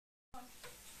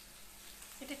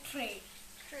একটা tray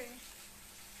tray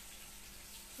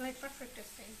like perfect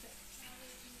size.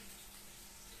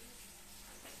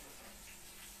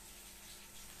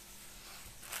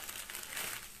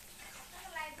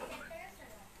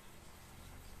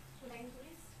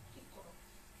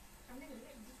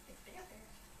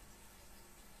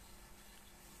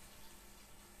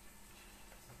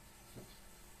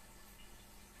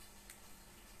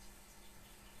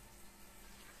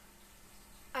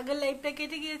 আগের লাইভটা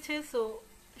কেটে গিয়েছে, সো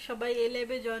সবাই এই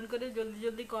লাইভে জয়েন করে জলদি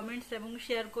জলদি কমেন্টস এবং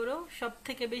শেয়ার করো। সব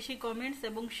থেকে বেশি কমেন্টস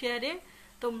এবং শেয়ারে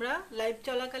তোমরা লাইভ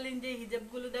চলাকালীন যে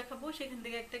হিজাবগুলো দেখাবো সেখান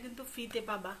থেকে একটা কিন্তু ফ্রিতে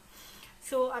পাবা।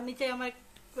 সো আমি চাই আমার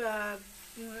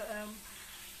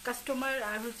কাস্টমার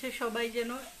আর হচ্ছে সবাই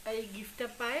যেন এই গিফটটা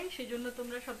পায়, সেজন্য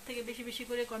তোমরা সব থেকে বেশি বেশি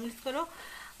করে কমেন্টস করো।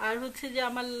 আর হচ্ছে যে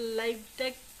আমার লাইভটা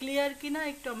ক্লিয়ার কিনা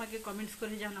একটু আমাকে কমেন্টস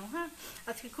করে জানাও। হ্যাঁ,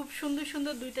 আজকে খুব সুন্দর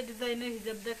সুন্দর দুইটা ডিজাইনের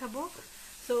হিজাব দেখাবো,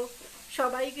 সো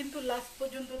সবাই কিন্তু লাস্ট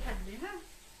পর্যন্ত থাকবে। হ্যাঁ,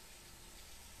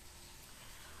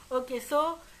 ওকে, সো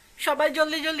সবাই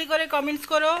জলদি জলদি করে কমেন্টস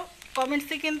করো।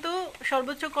 কমেন্টসে কিন্তু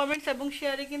সর্বোচ্চ কমেন্টস এবং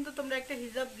শেয়ারে কিন্তু তোমরা একটা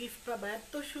হিজাব গিফট পাবা।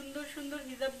 এত সুন্দর সুন্দর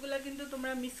হিজাবগুলো কিন্তু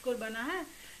তোমরা মিস করবে না। হ্যাঁ,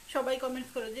 সবাই কমেন্টস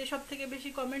করো, যে সব থেকে বেশি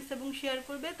কমেন্টস এবং শেয়ার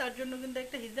করবে তার জন্য কিন্তু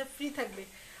একটা হিজাব ফ্রি থাকবে।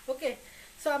 ওকে,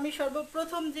 সো আমি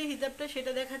সর্বপ্রথম যে হিজাবটা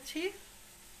সেটা দেখাচ্ছি।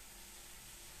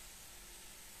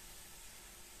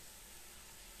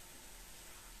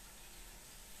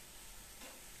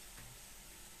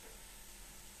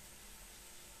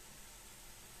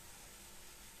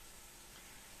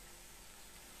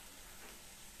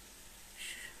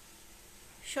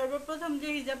 সর্বপ্রথম যে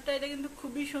হিজাবটা, এটা কিন্তু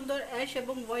খুবই সুন্দর, অ্যাশ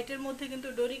এবং হোয়াইটের মধ্যে কিন্তু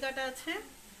ডরি কাটা আছে,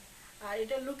 আর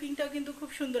এটার লুকিংটাও কিন্তু খুব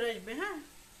সুন্দর আসবে। হ্যাঁ,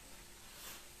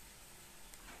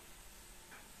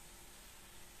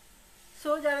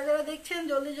 সো যারা যারা দেখছেন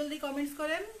জলদি জলদি কমেন্টস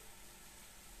করেন।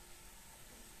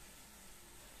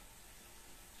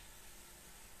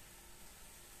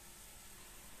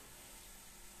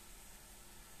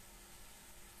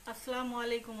 আসসালামু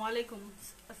আলাইকুম। ওয়ালাইকুম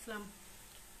আসসালাম।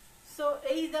 সো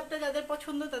এই হিজাবটা যাদের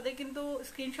পছন্দ তাদের কিন্তু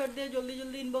স্ক্রিনশট দিয়ে জলদি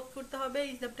জলদি ইনবক্স করতে হবে। এই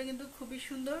হিজাবটা কিন্তু খুবই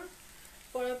সুন্দর,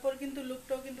 পরার পর কিন্তু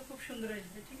লুকটাও কিন্তু খুব সুন্দর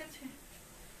আসবে। ঠিক আছে,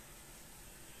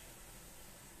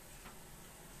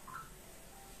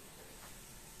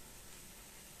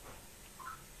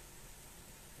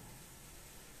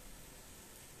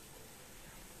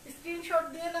 স্ক্রিনশট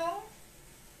দিয়ে নাও।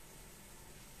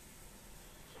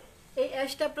 এই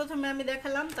অ্যাশটা প্রথমে আমি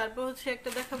দেখালাম, তারপর হচ্ছে একটা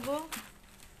দেখাবো।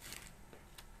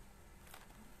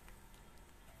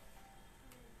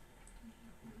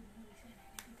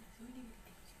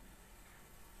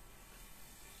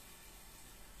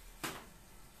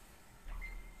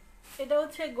 এটা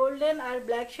হচ্ছে গোল্ডেন আর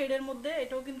ব্ল্যাক শেডের মধ্যে,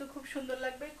 এটাও কিন্তু খুব সুন্দর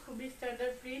লাগবে, খুবই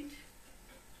স্ট্যান্ডার্ড প্রিন্ট।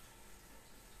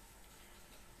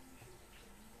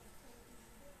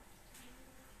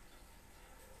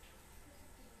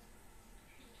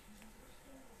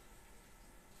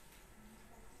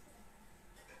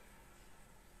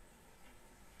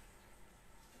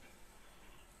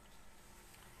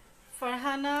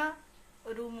 ফারহানা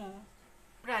রুমো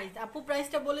প্রাইস, আপু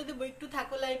প্রাইসটা বলে দেবো, একটু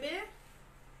থাকো লাইভে।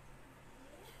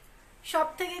 সব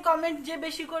থেকে কমেন্ট যে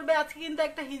বেশি করবে আজকে কিন্তু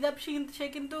একটা হিজাব সে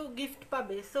কিন্তু গিফট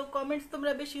পাবে। সো কমেন্টস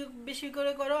তোমরা বেশি বেশি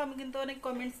করে করো, আমি কিন্তু অনেক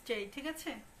কমেন্টস চাই। ঠিক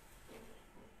আছে,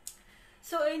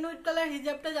 সো এই নুড কালার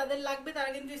হিজাবটা যাদের লাগবে তারা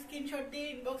কিন্তু স্ক্রিনশট দিয়ে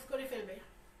ইনবক্স করে ফেলবে।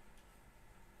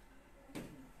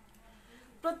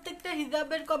 প্রত্যেকটা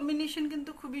হিজাবের কম্বিনেশন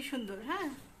কিন্তু খুবই সুন্দর। হ্যাঁ,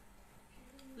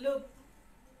 লুক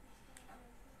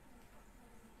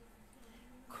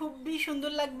খুবই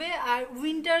সুন্দর লাগবে, আর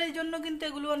উইন্টারের জন্য কিন্তু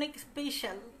এগুলো অনেক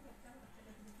স্পেশাল।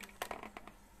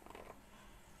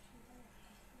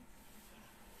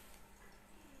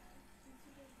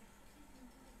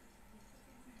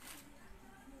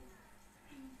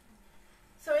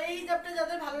 সো এই হিজাবটা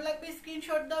যাদের ভালো লাগবে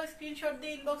স্ক্রিনশট দাও, স্ক্রিনশট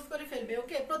দিয়ে ইনবক্স করে ফেলবে।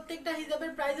 ওকে, প্রত্যেকটা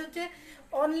হিজাবের প্রাইস হচ্ছে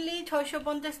অনলি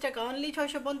 650 টাকা, অনলি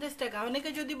 650 টাকা। অনেকে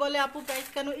যদি বলে আপু প্রাইস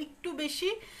কেন একটু বেশি,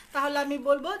 তাহলে আমি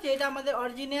বলবো যে এটা আমাদের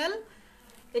অরিজিনাল,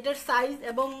 এটার সাইজ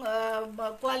এবং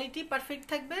কোয়ালিটি পারফেক্ট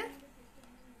থাকবে।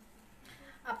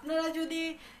 আপনারা যদি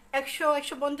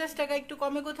 100-150 টাকা একটু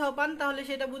কমে কোথাও পান তাহলে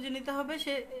সেটা বুঝে নিতে হবে,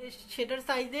 সেটার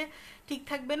সাইজে ঠিক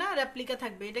থাকবে না, রেপ্লিকা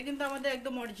থাকবে। এটা কিন্তু আমাদের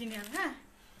একদম অরিজিনাল। হ্যাঁ,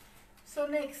 সো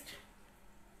নেক্সট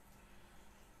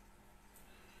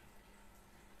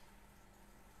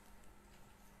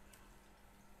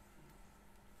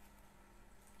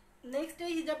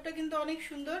এই হিজাবটা কিন্তু অনেক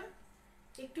সুন্দর,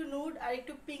 একটু নুড আর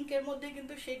একটু পিঙ্কের মধ্যে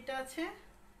কিন্তু শেডটা আছে,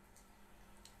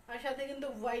 আর সাথে কিন্তু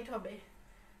হোয়াইট হবে।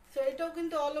 সো এটাও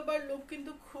কিন্তু অল ওভার লুক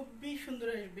কিন্তু খুবই সুন্দর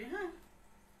আসবে। হ্যাঁ,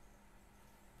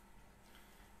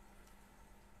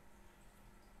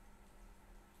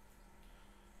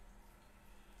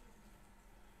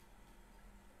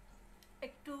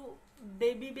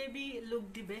 বেবি বেবি লুক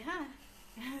দিবে, হ্যাঁ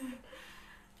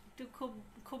একটু খুব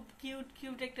খুব কিউট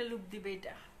কিউট একটা লুক দিবে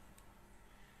এটা।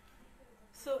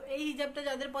 সো এই হিজাবটা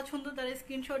যাদের পছন্দ তারা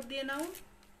স্ক্রিনশট দিয়ে নাও।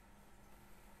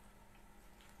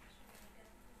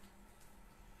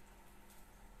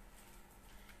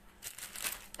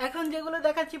 এখন যেগুলো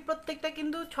দেখাচ্ছি প্রত্যেকটা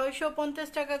কিন্তু 650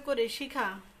 টাকা করে। শিখা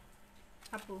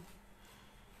আপু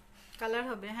কালার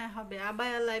হবে, হ্যাঁ হবে।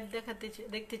 আবায়া লাইভ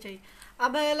দেখতে চাই,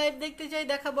 আবায়া লাইভ দেখতে চাই,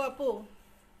 দেখাবো আপু।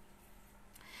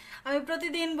 আমি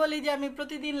প্রতিদিন বলি যে আমি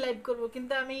প্রতিদিন লাইভ করব,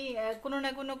 কিন্তু আমি কোনো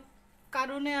না কোনো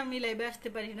কারণে আমি লাইভে আসতে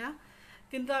পারি না,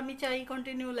 কিন্তু আমি চাই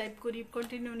কন্টিনিউ লাইভ করি,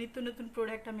 কন্টিনিউ নিত্য নতুন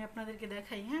প্রোডাক্ট আমি আপনাদেরকে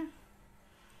দেখাই। হ্যাঁ,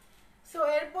 সো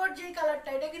এরপর যে কালারটা,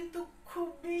 এটা কিন্তু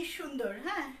খুবই সুন্দর।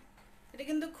 হ্যাঁ, এটা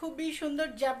কিন্তু খুবই সুন্দর,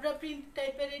 জ্যাবরা প্রিন্ট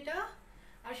টাইপের এটা,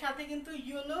 আর সাথে কিন্তু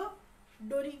ইয়েলো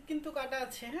ডরি কিন্তু কাটা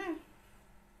আছে। হ্যাঁ,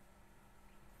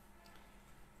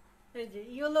 এই যে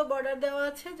ইয়েলো বর্ডার দেওয়া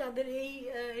আছে। যাদের এই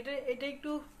এটা এটা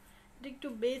একটু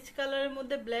বেজ কালারের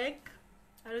মধ্যে ব্ল্যাক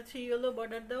আর হচ্ছে ইয়েলো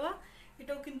বর্ডার দেওয়া,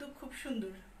 এটাও কিন্তু খুব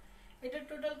সুন্দর। এটা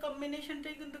টোটাল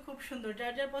কম্বিনেশনটাই কিন্তু খুব সুন্দর।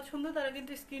 যার যার পছন্দ তারা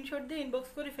কিন্তু স্ক্রিনশট দিয়ে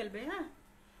ইনবক্স করে ফেলবে। হ্যাঁ,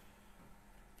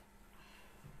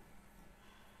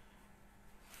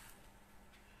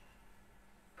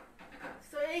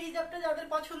 সো এই হিজাবটা যাদের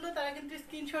পছন্দ তারা কিন্তু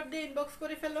স্ক্রিনশট দিয়ে ইনবক্স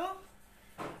করে ফেলো।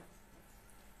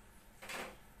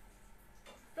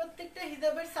 প্রত্যেকটা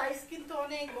হিজাবের সাইজ কিন্তু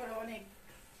অনেক বড়, অনেক,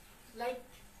 লাইক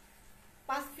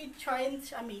 5 ফিট 6 ইঞ্চ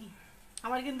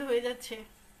আমার কিন্তু হয়ে যাচ্ছে।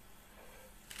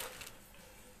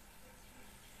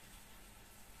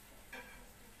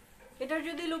 এটার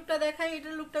যদি লুকটা দেখাই,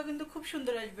 এটার লুকটা কিন্তু খুব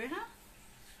সুন্দর আসবে। হ্যাঁ,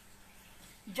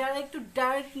 যারা একটু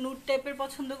ডার্ক নুড টাইপের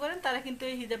পছন্দ করেন তারা কিন্তু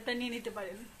এই হিজাবটা নিয়ে নিতে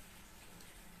পারেন।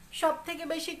 সব থেকে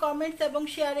বেশি কমেন্টস এবং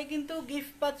শেয়ারে কিন্তু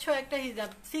গিফট পাচ্ছ একটা হিজাব।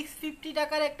 650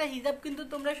 টাকার একটা হিজাব কিন্তু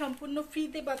তোমরা সম্পূর্ণ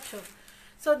ফ্রিতে পাচ্ছ।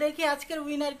 সো দেখি আজকের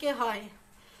উইনার কে হয়।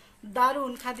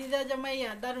 দারুন খাদিজা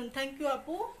জামাইয়া, দারুন, থ্যাংক ইউ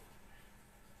আপু।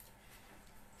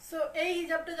 সো এই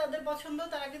হিজাবটা যাদের পছন্দ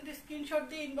তারা কিন্তু স্ক্রিনশট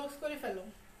দিয়ে ইনবক্স করে ফেলো।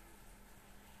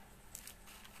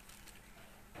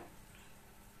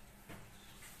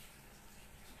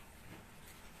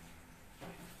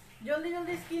 জলদি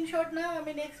জলদি স্ক্রিনশট নাও,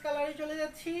 আমি নেক্সট কালারে চলে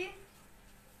যাচ্ছি।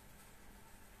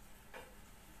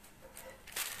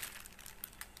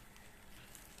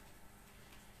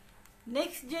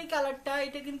 নেক্সট যে কালারটা,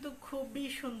 এটা কিন্তু খুবই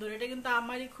সুন্দর, এটা কিন্তু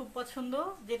আমারই খুব পছন্দ,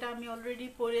 যেটা আমি অলরেডি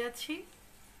পরে আছি।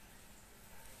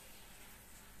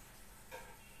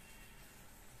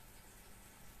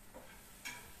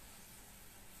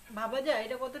 ভাবা যায়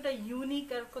এটা কতটা ইউনিক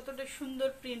আর কতটা সুন্দর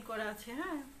প্রিন্ট করা আছে।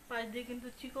 হ্যাঁ, পাশ দিয়ে কিন্তু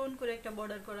চিকন করে একটা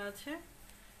বর্ডার করা আছে,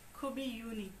 খুবই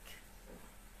ইউনিক।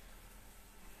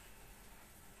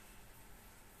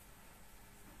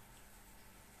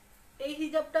 এই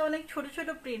হিজাবটা অনেক ছোট ছোট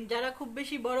প্রিন্ট, যারা খুব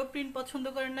বেশি বড় প্রিন্ট পছন্দ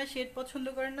করেন না, শেড পছন্দ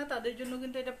করেন না, তাদের জন্য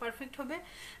কিন্তু এটা পারফেক্ট হবে,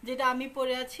 যেটা আমি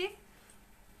পরে আছি।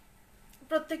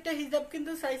 প্রত্যেকটা হিজাব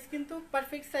কিন্তু সাইজ কিন্তু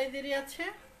পারফেক্ট সাইজেরই আছে,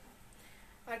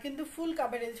 আর কিন্তু ফুল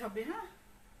কাভারেজ হবে। হ্যাঁ,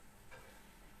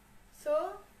 সো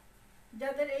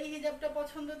যাদের এই হিজাবটা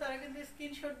পছন্দ তারা কিন্তু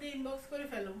স্ক্রিনশট দিয়ে ইনবক্স করে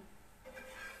ফেলো।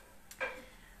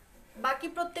 বাকি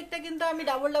প্রত্যেকটা কিন্তু আমি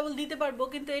ডাবল ডাবল দিতে পারবো,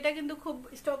 কিন্তু এটা কিন্তু খুব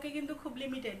স্টকে কিন্তু খুব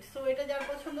লিমিটেড। সো এটা যার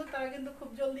পছন্দ তারা কিন্তু খুব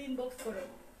জলদি ইনবক্স করো,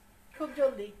 খুব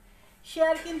জলদি।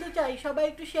 শেয়ার কিন্তু চাই, সবাই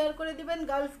একটু শেয়ার করে দিবেন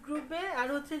গার্লস গ্রুপে, আর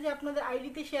হচ্ছে যে আপনাদের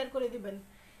আইডিতে শেয়ার করে দিবেন।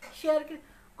 শেয়ার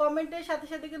কমেন্টের সাথে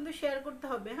সাথে কিন্তু শেয়ার করতে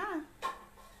হবে। হ্যাঁ,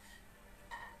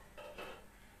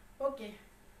 ওকে।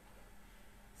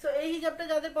 সো এই হিজাবটা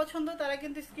যাদের পছন্দ তারা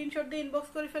কিন্তু স্ক্রিনশট দিয়ে ইনবক্স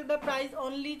করে ফেলবে। প্রাইস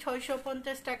অনলি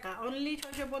 650 টাকা, অনলি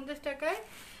 650 টাকায়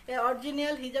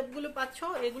অরিজিনাল হিজাবগুলো পাচ্ছ।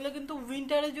 এগুলো কিন্তু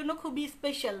উইন্টারের জন্য খুবই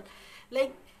স্পেশাল।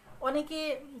 লাইক অনেকে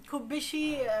খুব বেশি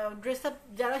ড্রেস আপ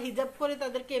যারা হিজাব করে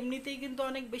তাদেরকে এমনিতেই কিন্তু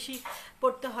অনেক বেশি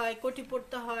পড়তে হয়, কোটি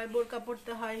পড়তে হয়, বোরকা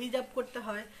পড়তে হয়, হিজাব করতে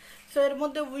হয়। সো এর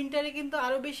মধ্যে উইন্টারে কিন্তু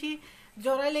আরও বেশি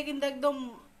জড়াইলে কিন্তু একদম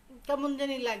কেমন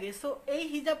জানি লাগে। সো এই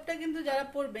হিজাবটা কিন্তু যারা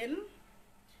পরবেন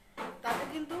তাদের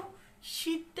কিন্তু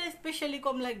শীতটা স্পেশালি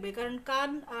কম লাগবে, কারণ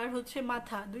কান আর হচ্ছে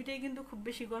মাথা দুইটাই কিন্তু খুব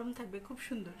বেশি গরম থাকবে, খুব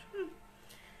সুন্দর।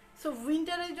 সো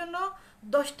উইন্টারের জন্য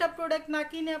 10টা প্রোডাক্ট না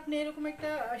কিনে আপনি এরকম একটা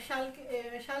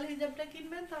শাল হিজাবটা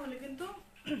কিনবেন, তাহলে কিন্তু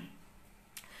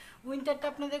উইন্টারটা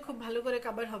আপনাদের খুব ভালো করে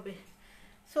কভার হবে।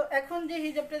 সো এখন যে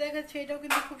হিজাবটা দেখাচ্ছে এটাও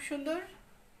কিন্তু খুব সুন্দর।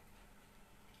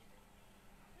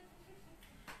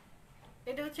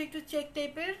 এটা হচ্ছে একটু চেক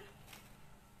টাইপের,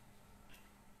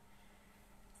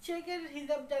 চেকের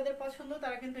হিজাব যাদের পছন্দ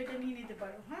তারা কিন্তু এটা নিয়ে নিতে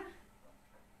পারো। হ্যাঁ,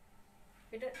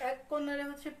 এটা এক কর্নারে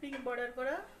হচ্ছে পিঙ্ক বর্ডার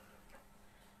করা,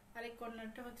 আরেক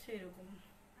কর্নারটা হচ্ছে এরকম।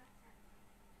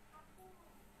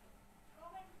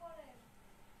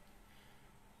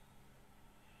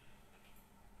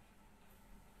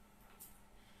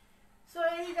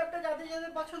 হিজাবটা যাদের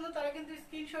যাদের পছন্দ তারা কিন্তু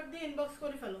স্ক্রিনশট দিয়ে ইনবক্স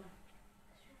করে ফেলো,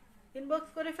 ইনবক্স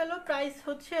করে ফেলো। প্রাইস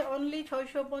হচ্ছে অনলি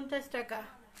 650 টাকা।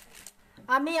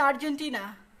 আমি আর্জেন্টিনা,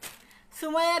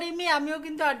 সুমাইয়া রিমি, আমিও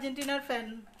কিন্তু আর্জেন্টিনার ফ্যান।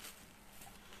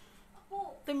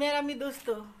 তুমি আর আমি দোস্ত,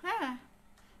 হ্যাঁ,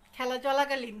 খেলা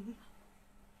চলাকালীন।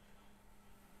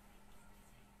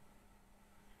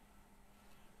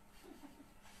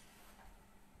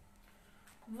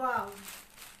 ওয়াও,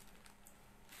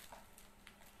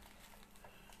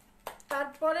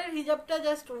 তারপরের হিজাবটা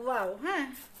জাস্ট ওয়াও, হ্যাঁ,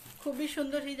 খুবই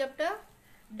সুন্দর হিজাবটা।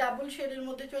 ডাবল শেডের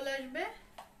মধ্যে চলে আসবে,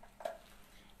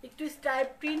 একটু স্ট্রাইপ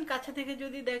প্রিন্ট, কাছে থেকে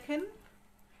যদি দেখেন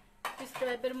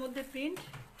স্ট্রাইপের মধ্যে প্রিন্ট,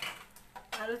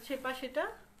 আর হচ্ছে পাশেটা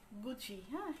গুচি।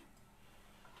 হ্যাঁ,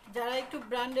 যারা একটু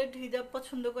ব্র্যান্ডেড হিজাব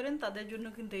পছন্দ করেন তাদের জন্য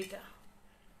কিন্তু এটা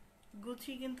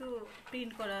গুচি কিন্তু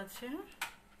প্রিন্ট করা আছে। হ্যাঁ,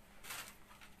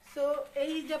 সো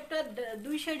এই হিজাবটা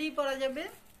 2 শেডই পরা যাবে।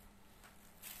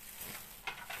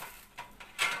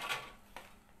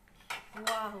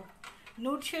 ওয়াও,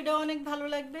 নুড শেডও অনেক ভালো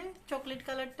লাগবে, চকলেট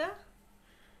কালারটা।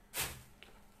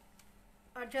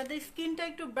 আর যাদের স্কিনটা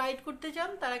একটু ব্রাইট করতে চান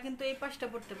তারা কিন্তু এই পাশটা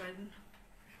পরতে পারেন।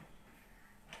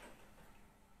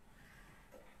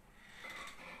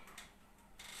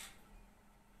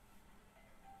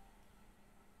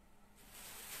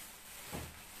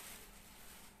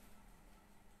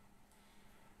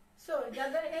 সো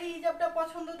যাদের এই হিজাবটা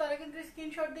পছন্দ তারা কিন্তু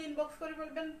স্ক্রিনশট দিয়ে ইনবক্স করে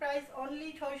ফেলবেন। প্রাইস অনলি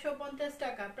 650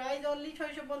 টাকা। প্রাইস অনলি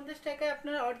 650 টাকায়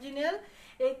আপনারা অরিজিনাল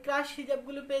এই ক্রাশ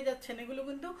হিজাবগুলো পেয়ে যাচ্ছেন। এগুলো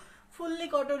কিন্তু ফুললি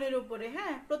কটনের উপরে,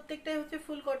 হ্যাঁ, প্রত্যেকটাই হচ্ছে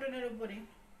ফুল কটনের উপরে।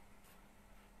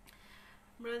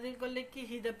 ব্রাজিল করলে কি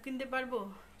হিজাব কিনতে পারবো?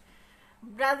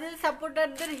 ব্রাজিল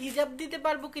সাপোর্টারদের হিজাব দিতে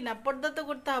পারবো কিনা, পর্দা তো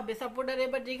করতে হবে। সাপোর্টার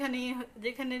এবার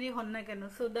যেখানেরই হন না কেন,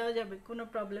 সো দেওয়া যাবে, কোনো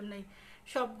প্রবলেম নেই।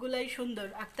 সবগুলাই সুন্দর।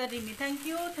 Akter Rimi, thank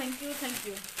you, thank you, thank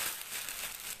you.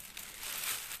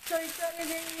 তো এটা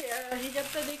এই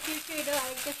হিজাবটা দেখিয়েছি, এটা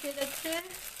আরেকটা শেড আছে।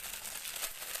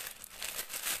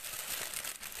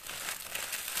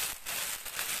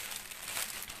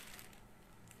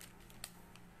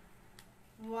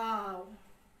 ওয়াও,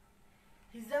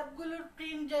 হিজাবগুলোর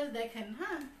প্রিন্ট জাস্ট দেখেন,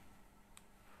 হ্যাঁ,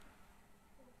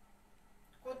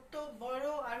 কত বড়,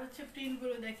 আর হচ্ছে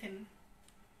প্রিন্টগুলো দেখেন।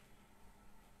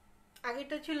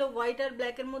 আগেটা ছিল হোয়াইট আর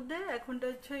ব্ল্যাকের মধ্যে, এখনটা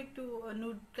হচ্ছে একটু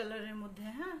নুড কালারের মধ্যে,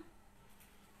 হ্যাঁ,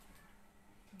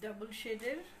 ডাবল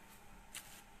শেডের।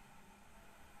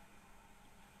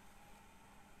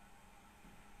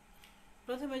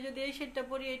 প্রথমে যদি এই শেডটা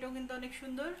পরি, এটাও কিন্তু অনেক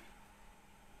সুন্দর।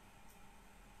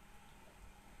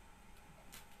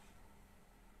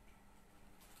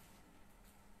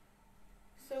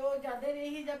 সো যাদের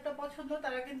এই হিজাবটা পছন্দ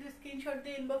তারা কিন্তু স্ক্রিনশট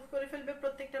দিয়ে ইনবক্স করে ফেলবে।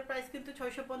 প্রত্যেকটা প্রাইস কিন্তু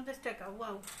 650 টাকা।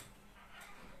 Wow,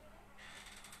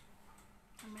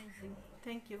 amazing,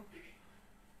 thank you.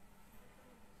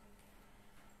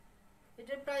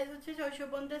 এটার প্রাইস হচ্ছে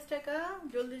 650 টাকা।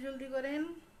 জলদি জলদি করেন।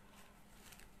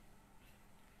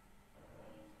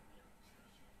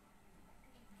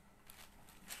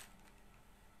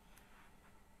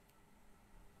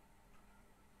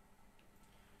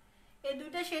 এই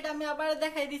দুইটা শেড আমি আবার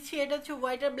দেখাই দিচ্ছি। এটা হচ্ছে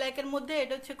হোয়াইট আর ব্ল্যাকের মধ্যে,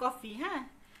 এটা হচ্ছে কফি, হ্যাঁ,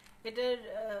 এটার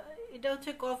এটা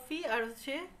হচ্ছে কফি আর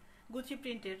হচ্ছে গুচি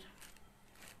প্রিন্টের।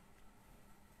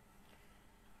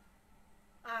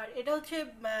 আর এটা হচ্ছে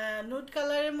নুড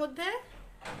কালারের মধ্যে।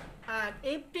 আর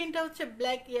এই প্রিন্টটা হচ্ছে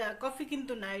ব্ল্যাক, কফি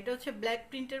কিন্তু না, এটা হচ্ছে ব্ল্যাক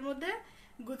প্রিন্টের মধ্যে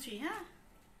গুচি। হ্যাঁ,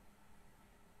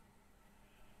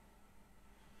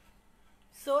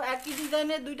 সো একই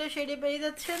ডিজাইনের দুইটা শেডে পেয়ে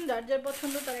যাচ্ছেন। যার যার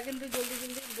পছন্দ তারা কিন্তু জলদি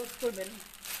জলদি ইনবক্স করবেন।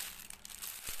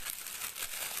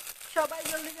 সবাই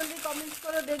জলদি জলদি কমেন্টস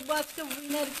করে, দেখবো আজকে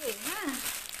উইনার কে। হ্যাঁ,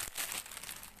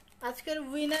 আজকের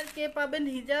উইনার কে পাবেন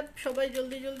হিজাব, সবাই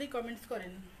জলদি জলদি কমেন্টস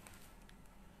করেন।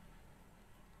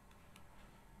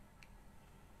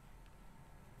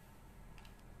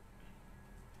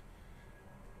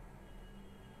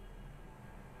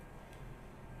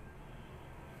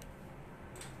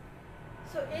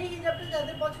 সো এই হিজাবটা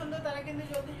যাদের পছন্দ তারা কিন্তু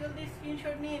জলদি জলদি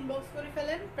স্ক্রিনশট নিয়ে ইনবক্স করে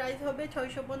ফেলেন। প্রাইস হবে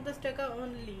 650 টাকা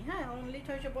অনলি। হ্যাঁ, অনলি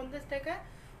 650 টাকা।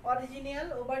 অরিজিনাল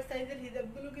ওভার সাইজের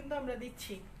হিজাবগুলো কিন্তু আমরা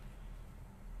দিচ্ছি।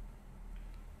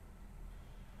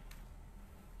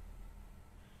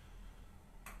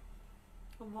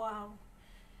 ওয়াও,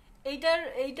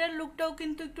 এইটার লুকটাও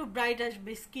কিন্তু একটু ব্রাইট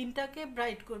আসবে, স্কিনটাকে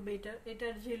ব্রাইট করবে।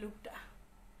 এটার যে লুকটা,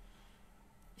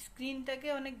 স্ক্রিনটাকে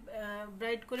অনেক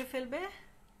ব্রাইট করে ফেলবে।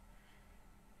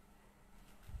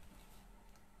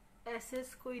 এসএস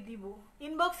কই দিব?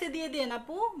 ইনবক্সে দিয়ে দেন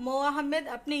আপু। মো আহমেদ,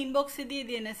 আপনি ইনবক্সে দিয়ে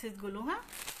দেন এসএস গুলো। হ্যাঁ,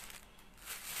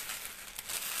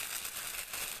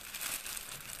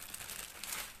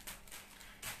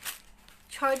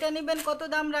 ছয়টা নেবেন, কত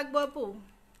দাম রাখবো আপু?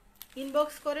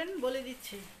 ইনবক্স করেন, বলে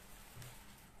দিচ্ছি।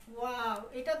 ওয়াও,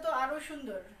 এটা তো আরো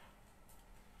সুন্দর।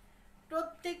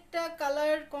 প্রত্যেকটা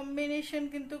কালার কম্বিনেশন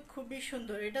কিন্তু খুবই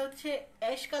সুন্দর। এটা হচ্ছে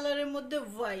অ্যাশ কালারের মধ্যে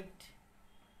হোয়াইট,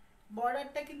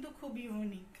 বর্ডারটা কিন্তু খুব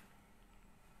ইউনিক।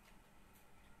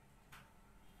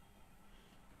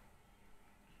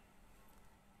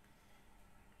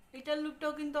 এটার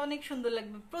লুকটাও কিন্তু অনেক সুন্দর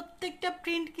লাগবে। প্রত্যেকটা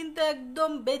প্রিন্ট কিন্তু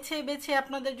একদম বেছে বেছে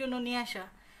আপনাদের জন্য নিয়ে আসা,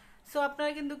 সো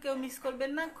আপনারা কিন্তু কেউ মিস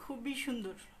করবেন না, খুবই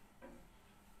সুন্দর।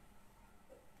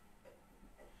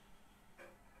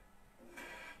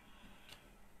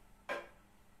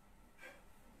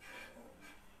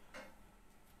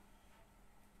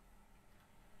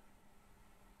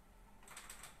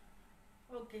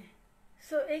 ওকে,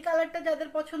 সো এই কালারটা যাদের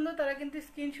পছন্দ তারা কিন্তু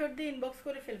স্ক্রিনশট দিয়ে ইনবক্স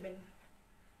করে ফেলবেন।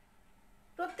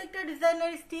 প্রত্যেকটা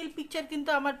ডিজাইনের স্টিল পিকচার কিন্তু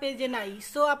আমার পেজে নাই,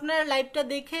 সো আপনারা লাইভটা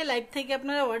দেখে লাইভ থেকে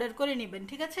আপনারা অর্ডার করে নেবেন,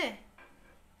 ঠিক আছে?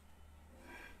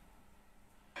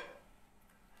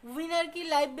 উইনার কি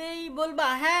লাইভেই বলবা?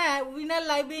 হ্যাঁ, উইনার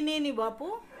লাইভে নিয়ে নিব আপু।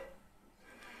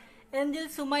 এঞ্জেল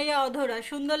সুমাইয়া অধরা,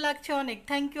 সুন্দর লাগছে অনেক,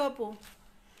 থ্যাংক ইউ আপু।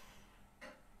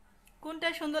 কোনটা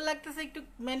সুন্দর লাগতেছে একটু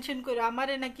মেনশন করো,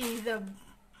 আমারে নাকি হিজাব?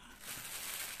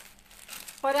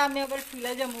 পরে আমি আবার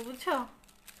ফিলা যাবো, বুঝছো?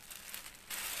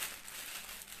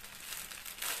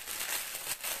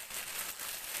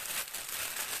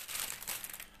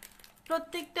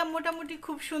 প্রত্যেকটা মোটামুটি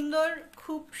খুব সুন্দর,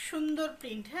 খুব সুন্দর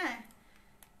প্রিন্ট। হ্যাঁ,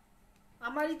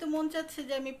 আমারই তো মন চাচ্ছে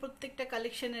যে আমি প্রত্যেকটা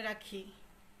কালেকশনে রাখি।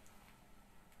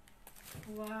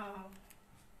 ওয়াও,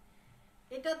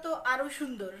 এটা তো আরো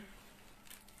সুন্দর।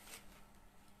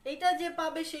 এটা যে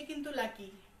পাবে সে কিন্তু লাকি,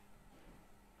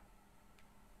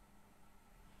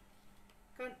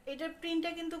 কারণ এটার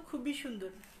প্রিন্টটা কিন্তু খুবই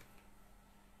সুন্দর।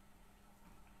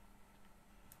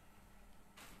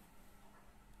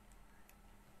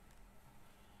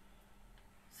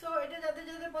 সো এটা যাদের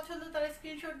যাদের পছন্দ তারা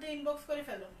স্ক্রিনশট দিয়ে ইনবক্স করে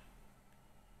ফেলো।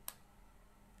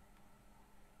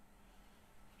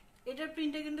 এটার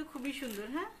প্রিন্টটা কিন্তু খুবই সুন্দর।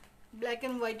 হ্যাঁ, ব্ল্যাক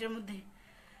অ্যান্ড হোয়াইটের মধ্যে।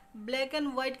 ব্ল্যাক অ্যান্ড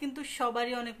হোয়াইট কিন্তু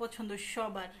সবারই অনেক পছন্দ,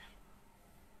 সবার।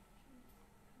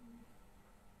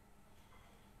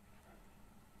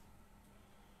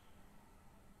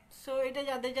 সো এটা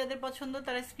যাদের যাদের পছন্দ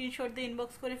তারা স্ক্রিনশট দিয়ে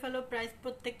ইনবক্স করে ফেলো। প্রাইস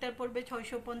প্রত্যেকটার পড়বে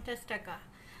 650 টাকা।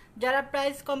 যারা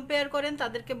প্রাইস কম্পেয়ার করেন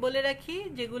তাদেরকে বলে রাখি,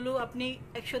 যেগুলো আপনি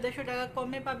 100-150 টাকা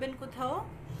কমে পাবেন কোথাও,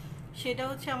 সেটা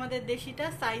হচ্ছে আমাদের দেশিটা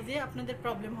সাইজে আপনাদের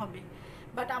প্রবলেম হবে,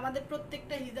 বাট আমাদের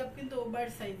প্রত্যেকটা হিজাব কিন্তু ওভার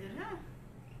সাইজের। হ্যাঁ,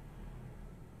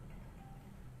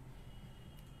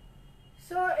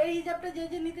 সো এই হিজাবটা যে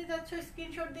যে নিতে চাচ্ছ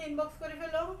স্ক্রিনশট দিয়ে ইনবক্স করে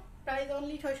ফেলো। প্রাইস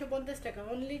অনলি 650 টাকা,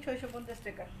 অনলি 650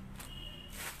 টাকা।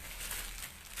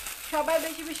 সবাই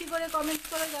বেশি বেশি করে কমেন্ট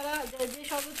করে, যারা যে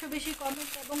সর্বোচ্চ বেশি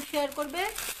কমেন্ট এবং শেয়ার করবে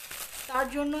তার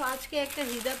জন্য আজকে একটা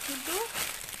হিজাব কিন্তু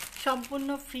সম্পূর্ণ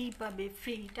ফ্রি পাবে,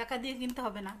 ফ্রি, টাকা দিয়ে কিনতে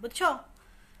হবে না, বুঝছো?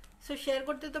 সো শেয়ার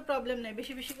করতে তো প্রবলেম নেই,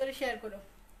 বেশি বেশি করে শেয়ার করো।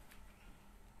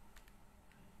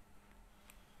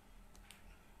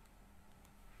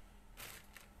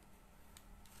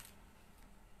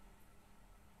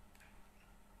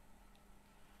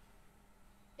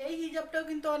 এই হিজাবটাও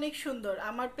কিন্তু অনেক সুন্দর,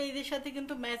 আমার পেজের সাথে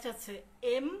কিন্তু ম্যাচ আছে।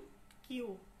 এম কিউ,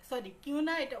 সরি কিউ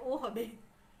না, এটা ও হবে,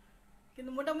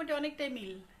 কিন্তু মোটামুটি অনেকটাই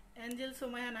মিল। Angel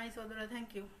Somaya nice অদরা, thank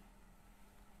you.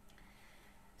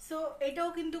 So এটাও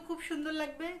কিন্তু খুব সুন্দর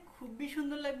লাগবে, খুবই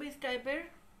সুন্দর লাগবে এই টাইপের।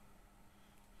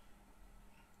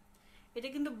 এটা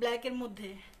কিন্তু ব্ল্যাকের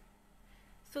মধ্যে।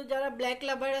 সো যারা ব্ল্যাক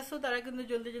লাভার আছো তারা কিন্তু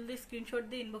জলদি জলদি স্ক্রিনশট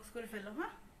দিয়ে ইনবক্স করে ফেলো।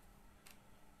 হ্যাঁ,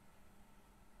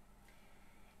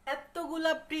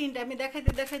 এতগুলা প্রিন্ট আমি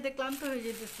দেখাইতে দেখাইতে ক্লান্ত হয়ে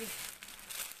যেতেছি।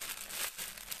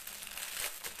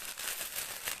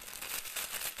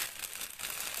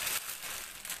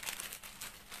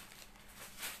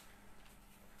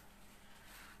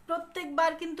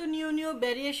 প্রত্যেকবার কিন্তু নিউ নিউ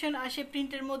ভ্যারিয়েশন আসে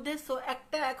প্রিন্টের মধ্যে, সো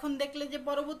একটা এখন দেখলে যে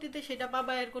পরবর্তীতে সেটা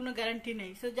পাবা এর কোনো গ্যারান্টি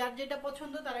নেই। সো যার যেটা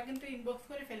পছন্দ তারা কিন্তু ইনবক্স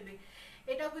করে ফেলবে।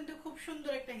 এটাও কিন্তু খুব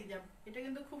সুন্দর একটা হিজাব, এটা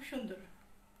কিন্তু খুব সুন্দর,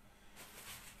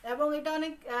 এবং এটা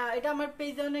অনেক এটা আমার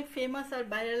পেজে অনেক ফেমাস আর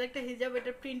ভাইরাল একটা হিজাব।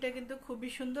 এটার প্রিন্টটা কিন্তু খুবই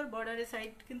সুন্দর, বর্ডারের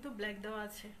সাইড কিন্তু ব্ল্যাক দেওয়া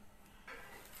আছে।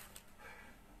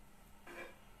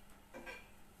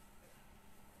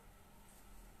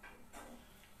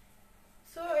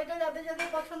 সো এটা যাদের যাদের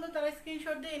পছন্দ তারা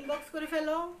স্ক্রিনশট দিয়ে ইনবক্স করে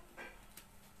ফেলো।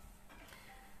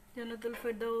 জান্নাতুল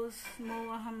ফেরদৌস, মৌ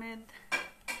আহমেদ,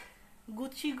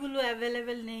 গুচিগুলো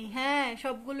অ্যাভেলেবেল নেই। হ্যাঁ,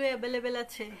 সবগুলো অ্যাভেলেবেল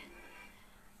আছে,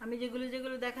 আমি যেগুলো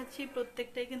যেগুলো দেখাচ্ছি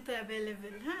প্রত্যেকটাই কিন্তু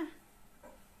অ্যাভেলেবেল। হ্যাঁ,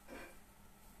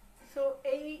 সো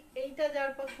এইটা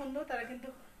যার পছন্দ তারা কিন্তু,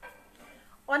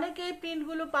 অনেকেই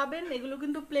প্রিন্টগুলো পাবেন এগুলো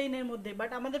কিন্তু প্লেনের মধ্যে,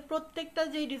 বাট আমাদের প্রত্যেকটা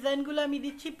যে ডিজাইনগুলো আমি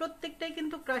দিচ্ছি প্রত্যেকটাই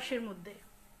কিন্তু ক্রাশের মধ্যে।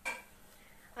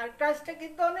 আর কাজটা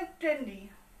কিন্তু অনেক ট্রেন্ডি।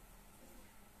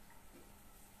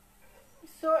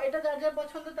 সো এটা যার যার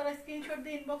পছন্দ তারা স্ক্রিনশট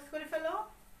দিয়ে ইনবক্স করে ফেলো।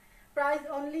 প্রাইস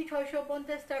অনলি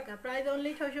 650 টাকা, প্রাইস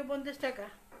অনলি 650 টাকা।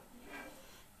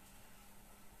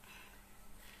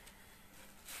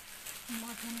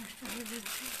 মাথা নষ্ট হয়ে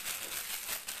যাচ্ছে।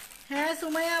 হ্যাঁ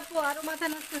সুমাইয়া আপু, আরো মাথা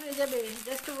নষ্ট হয়ে যাবে,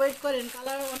 জাস্ট ওয়েট করেন।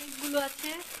 কালার অনেকগুলো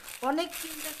আছে, অনেক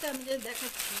প্রিন্ট আছে, আমি যে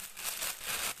দেখাচ্ছি।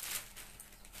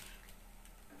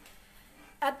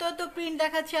 এত এত প্রিন্ট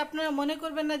দেখাচ্ছি, আপনারা মনে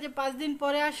করবেন না যে 5 দিন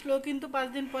পরে আসলো, কিন্তু 5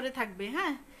 দিন পরে থাকবে।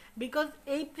 হ্যাঁ, বিকজ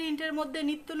এই প্রিন্টের মধ্যে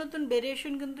নিত্য নতুন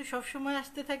ভেরিয়েশন কিন্তু সবসময়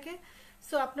আসতে থাকে।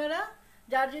 সো আপনারা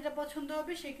যার যেটা পছন্দ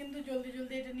হবে সে কিন্তু জলদি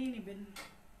জলদি এটা নিয়ে নেবেন।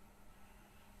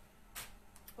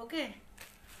 ওকে,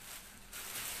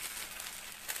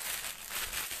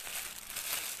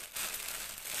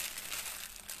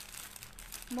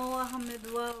 Mo Ahmed,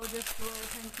 wow, just wow,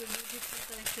 thank you, beautiful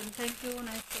collection, thank you,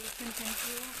 nice collection, thank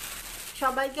you.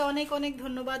 সবাইকে অনেক অনেক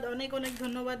ধন্যবাদ, অনেক অনেক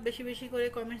ধন্যবাদ। বেশি বেশি করে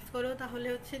কমেন্টস করো, তাহলে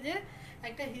হচ্ছে যে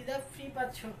একটা হিজাব ফ্রি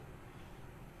পাচ্ছ।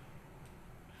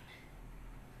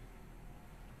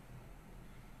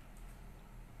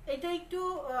 এটা একটু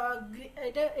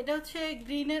এটা এটা হচ্ছে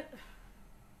গ্রিনের,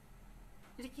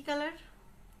 এটা কি কালার?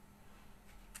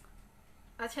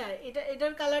 আচ্ছা,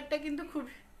 এটার কালারটা কিন্তু খুব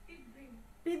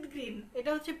পিট গ্রিন। এটা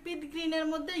হচ্ছে পিট গ্রিনের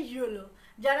মধ্যে ইয়েলো।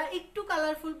 যারা একটু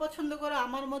কালারফুল পছন্দ করো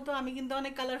আমার মতো, আমি কিন্তু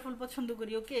অনেক কালারফুল পছন্দ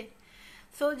করি। ওকে,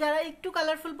 সো যারা একটু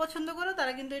কালারফুল পছন্দ করো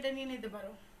তারা কিন্তু এটা নিয়ে নিতে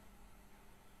পারো।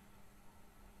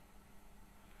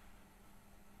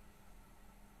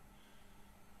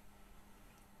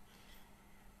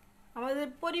 আমাদের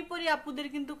পরি আপুদের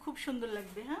কিন্তু খুব সুন্দর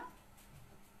লাগবে। হ্যাঁ,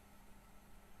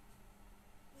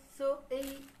 সো এই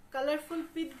কালারফুল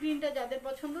পিট গ্রিনটা যাদের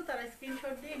পছন্দ তারা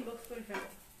স্ক্রিনশট দিয়ে ইনবক্স করে ফেলো।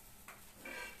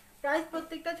 প্রাইস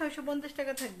প্রত্যেকটা 650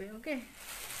 টাকা থাকবে। ওকে,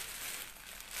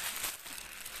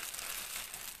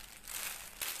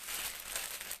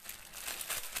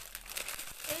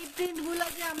 এই প্রিন্টগুলো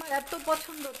যে আমার এত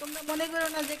পছন্দ, তোমরা মনে করো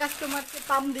না যে কাস্টমারকে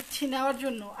পাম দিচ্ছি নেওয়ার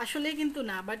জন্য, আসলে কিন্তু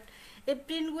না। বাট এই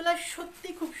প্রিন্টগুলো সত্যি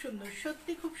খুব সুন্দর,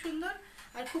 সত্যি খুব সুন্দর,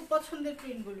 আর খুব পছন্দের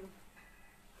প্রিন্টগুলো।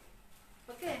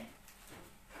 ওকে,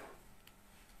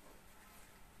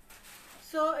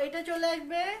 সো এটা চলে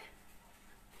আসবে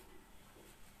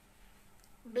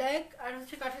ব্ল্যাক আর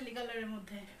হচ্ছে কাঠালি কালারের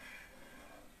মধ্যে।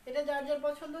 এটা যার যার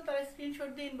পছন্দ তারা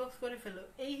স্ক্রিনশট দিয়ে ইনবক্স করে ফেলো।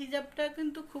 এই হিজাবটা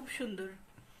কিন্তু খুব সুন্দর,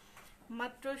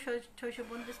 মাত্র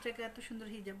 650 টাকা, এত সুন্দর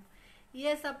হিজাব।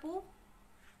 ইয়েস আপু,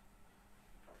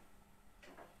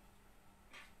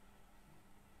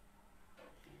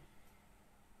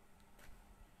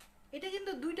 এটা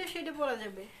কিন্তু দুইটা শেডে পরা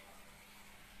যাবে।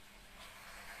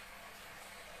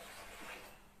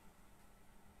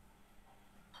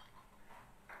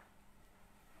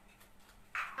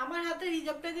 আমার হাতের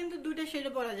হিজাবটা কিন্তু দুইটা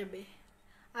শেডে পরা যাবে।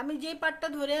 আমি যে পাটটা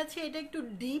ধরে আছি এটা একটু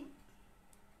ডিপ,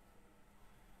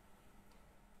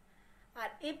 আর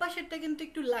এই পাশেরটা কিন্তু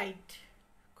একটু লাইট।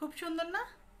 খুব সুন্দর না?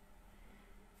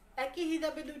 একই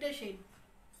হিজাবে দুইটা শেড,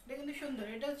 এটা কিন্তু সুন্দর।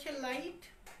 এটা হচ্ছে লাইট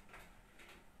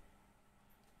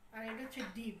আর এটা হচ্ছে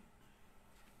ডিপ।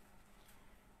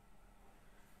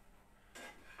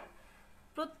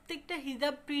 প্রত্যেকটা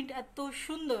হিজাব প্রিন্ট এত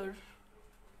সুন্দর,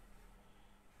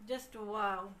 জাস্ট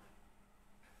ওয়াও।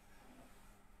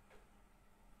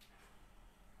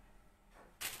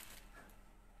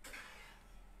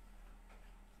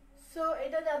 সো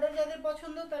এটা যাদের যাদের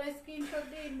পছন্দ তারা স্ক্রিনশট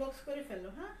দিয়ে ইনবক্স করে ফেলো।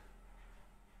 হ্যাঁ,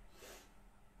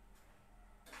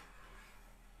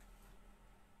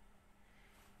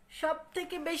 সব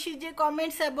থেকে বেশি যে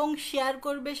কমেন্টস এবং শেয়ার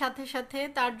করবে সাথে সাথে,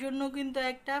 তার জন্য কিন্তু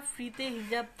একটা ফ্রিতে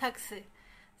হিজাব থাকছে।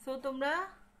 সো তোমরা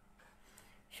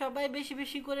সবাই বেশি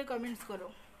বেশি করে কমেন্টস করো।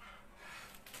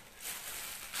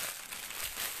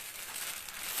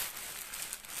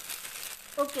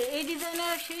 ওকে, এই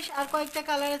ডিজাইনের শেষ, আর কয়েকটা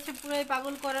কালার আছে, পুরাই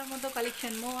পাগল করার মতো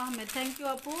collection. Md Ahmed, thank you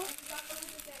আপু।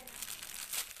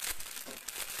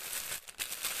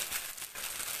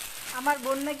 আমার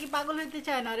বোন নাকি পাগল হইতে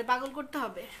চায় না, আরে পাগল করতে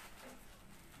হবে।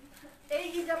 এই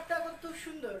হিজাবটা কত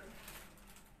সুন্দর,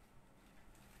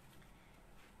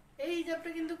 এই হিজাবটা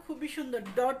কিন্তু খুবই সুন্দর,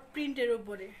 ডট প্রিন্টের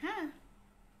উপরে। হ্যাঁ,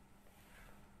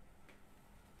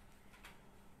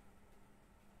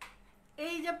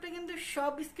 এই হিজাবটা কিন্তু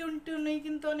সব স্কিন টোনেই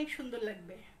কিন্তু অনেক সুন্দর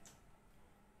লাগবে,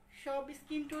 সব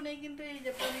স্কিন টোনেই কিন্তু এই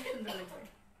হিজাবটা অনেক সুন্দর লাগবে।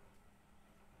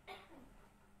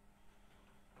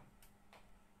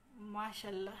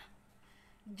 মাশাল্লাহ,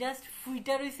 জাস্ট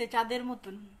ফুইটা রয়েছে চাঁদের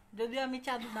মতন, যদিও আমি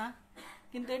চাঁদ না,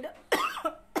 কিন্তু এটা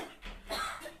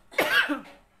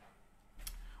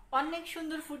অনেক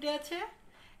সুন্দর ফুটে আছে।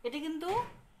 এটা কিন্তু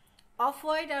অফ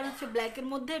হোয়াইট আর হচ্ছে ব্ল্যাকের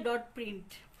মধ্যে ডট প্রিন্ট।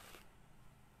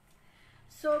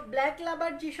 সো ব্ল্যাক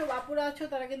লাভার যেসব আপুরা আছো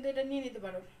তারা কিন্তু এটা নিয়ে নিতে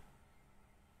পারো,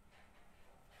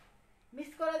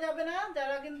 মিস করা যাবে না।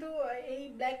 যারা কিন্তু এই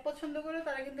ব্ল্যাক পছন্দ করো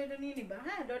তারা কিন্তু এটা নিয়ে নিবা।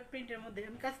 হ্যাঁ, ডট প্রিন্টের মধ্যে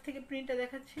আমি কাছ থেকে প্রিন্টটা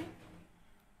দেখাচ্ছি।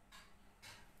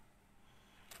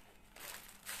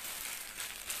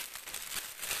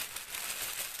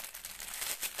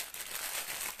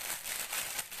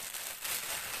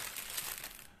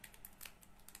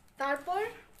 তারপর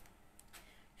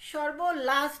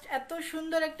সর্বলাস্ট এত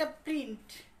সুন্দর একটা প্রিন্ট,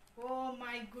 ও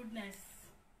মাই গুডনেস,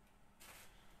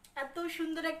 এত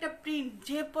সুন্দর একটা প্রিন্ট,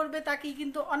 যে পরবে তাকেই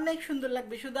কিন্তু অনেক সুন্দর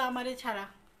লাগবে, শুধু আমারে ছাড়া।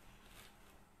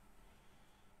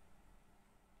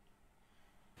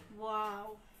 ওয়াও,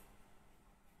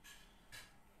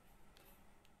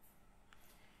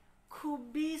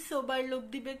 খুবই সোবার লুক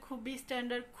দিবে, খুবই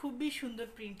স্ট্যান্ডার্ড, খুবই সুন্দর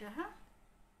প্রিন্টটা। হ্যাঁ,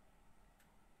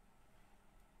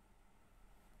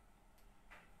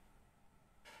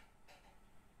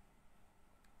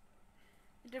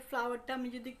 এটা ফ্লাওয়ারটা আমি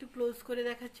যদি একটু ক্লোজ করে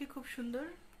দেখাচ্ছি, খুব সুন্দর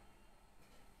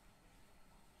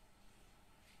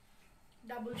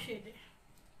ডাবল শেডে।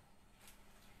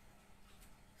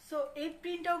 সো এই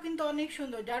প্রিন্টটাও কিন্তু অনেক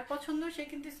সুন্দর, যার পছন্দ সে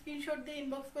কিন্তু স্ক্রিনশট দিয়ে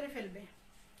ইনবক্স করে ফেলবে।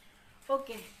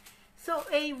 ওকে, সো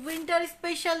এই উইন্টার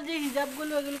স্পেশাল যে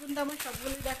হিজাবগুলো, এগুলো কিন্তু আমার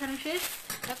সবগুলো দেখানো শেষ।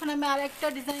 এখন আমি আর একটা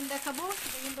ডিজাইন দেখাবো,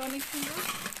 সেটা কিন্তু অনেক সুন্দর।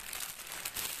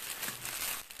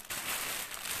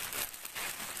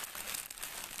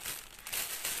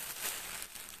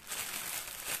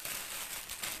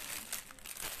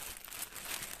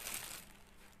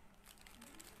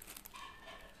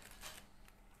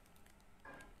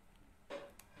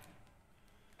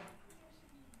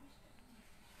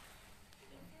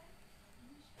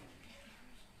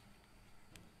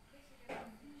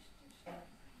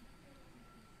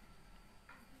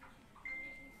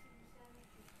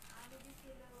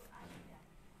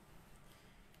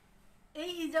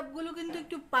 এই হিজাবগুলো কিন্তু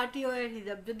একটু পার্টি ওয়্যার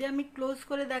হিজাব, যদি আমি ক্লোজ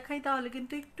করে দেখাই তাহলে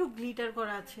কিন্তু একটু গ্লিটার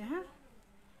করা আছে। হ্যাঁ,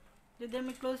 যদি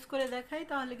আমি ক্লোজ করে দেখাই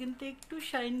তাহলে কিন্তু একটু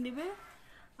শাইন দিবে।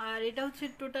 আর এটা হচ্ছে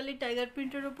টোটালি টাইগার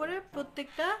প্রিন্টের উপরে,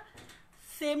 প্রত্যেকটা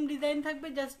সেম ডিজাইন থাকবে,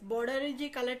 জাস্ট বর্ডারের যে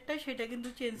কালারটা সেটা কিন্তু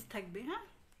চেঞ্জ থাকবে। হ্যাঁ,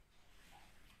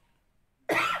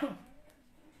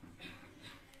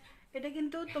 এটা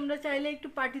কিন্তু তোমরা চাইলে একটু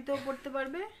পার্টিতেও পরতে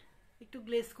পারবে, একটু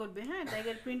গ্লেজ করবে। হ্যাঁ,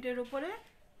 টাইগার প্রিন্টের উপরে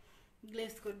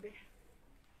গ্লেজ করবে।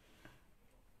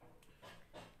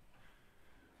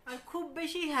 আর খুব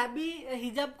বেশি হ্যাভি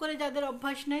হিজাব করে যাদের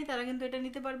অভ্যাস নেই তারা কিন্তু এটা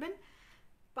নিতে পারবেন।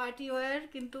 পার্টি ওয়্যার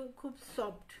কিন্তু খুব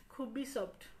সফট, খুবই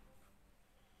সফট,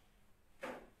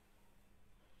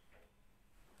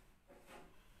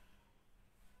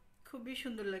 খুবই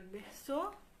সুন্দর লাগবে। সো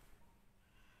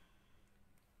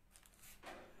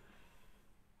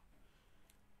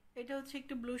এটা হচ্ছে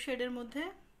একটু ব্লু শেডের মধ্যে,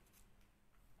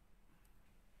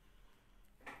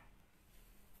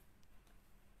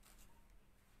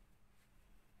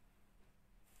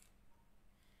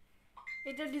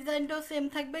 এটা ডিজাইনটাও সেম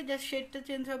থাকবে, জাস্ট শেডটা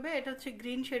চেঞ্জ হবে। এটা হচ্ছে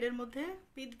গ্রিন শেডের মধ্যে,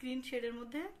 পিট গ্রিন শেডের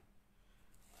মধ্যে।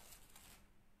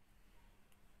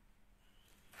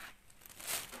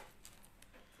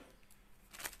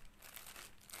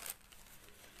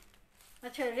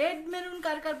 আচ্ছা, রেড মেরুন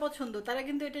কার কার পছন্দ তারা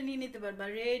কিন্তু এটা নিয়ে নিতে পারবা।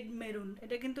 রেড মেরুন,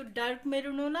 এটা কিন্তু ডার্ক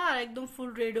মেরুনও না আর একদম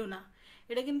ফুল রেডও না,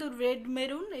 এটা কিন্তু রেড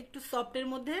মেরুন, একটু সফটের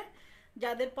মধ্যে।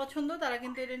 যাদের পছন্দ তারা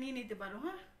কিন্তু এটা নিয়ে নিতে পারো।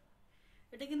 হ্যাঁ,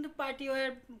 এটা কিন্তু পার্টি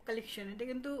ওয়্যার কালেকশন, এটা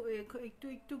কিন্তু একটু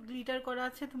একটু গ্লিটার করা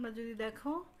আছে, তোমরা যদি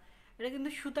দেখো এটা কিন্তু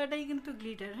সুতাটাই কিন্তু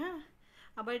গ্লিটার। হ্যাঁ,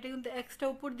 আবার এটা কিন্তু এক্সট্রা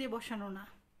উপর দিয়ে বসানো না।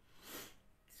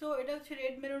 সো এটা হচ্ছে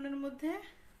রেড মেরুনের মধ্যে,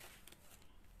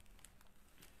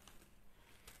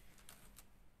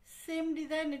 সেম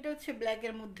ডিজাইন। এটা হচ্ছে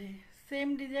ব্ল্যাকের মধ্যে, সেম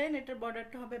ডিজাইন, এটার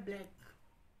বর্ডারটা হবে ব্ল্যাক।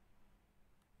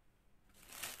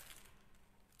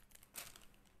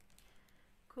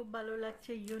 খুব ভালো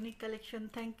লাগছে, ইউনিক কালেকশন।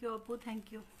 থ্যাংক ইউ আপু, থ্যাংক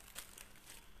ইউ।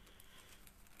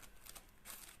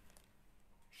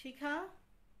 শিখা,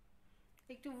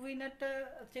 একটু উইনারটা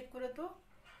চেক করে তো।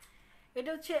 এটা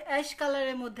হচ্ছে অ্যাশ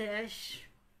কালারের মধ্যে, অ্যাশ।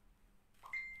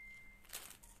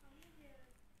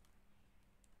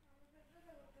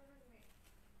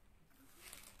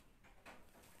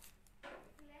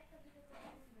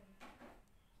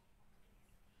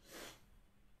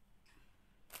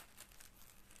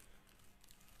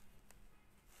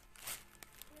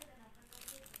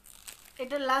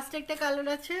 এটা লাস্ট একটা কালার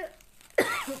আছে,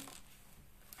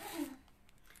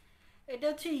 এটা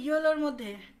হচ্ছে ইয়েলোর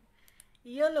মধ্যে।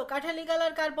 ইয়েলো কাঠালি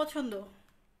কালার কার পছন্দ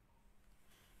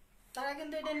তারা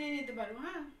কিন্তু এটা নিয়ে নিতে পারো।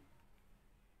 হ্যাঁ,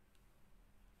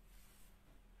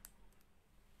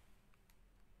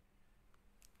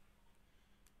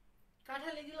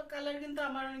 কাঠালি কালার কিন্তু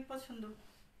আমার অনেক পছন্দ।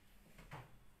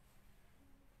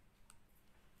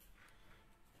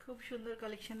 খুব সুন্দর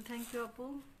কালেকশন, থ্যাংক ইউ আপু।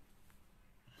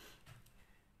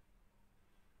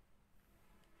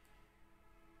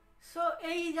 সো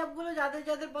এই হিজাবগুলো যাদের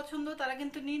যাদের পছন্দ তারা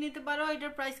কিন্তু নিয়ে নিতে পারো।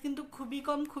 এটার প্রাইস কিন্তু খুবই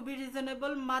কম, খুবই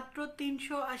রিজনেবল, মাত্র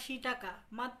 380 টাকা।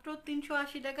 মাত্র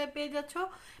 380 টাকায় পেয়ে যাচ্ছ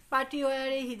পার্টি ওয়্যার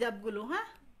এই হিজাবগুলো। হ্যাঁ,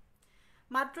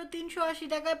 মাত্র 380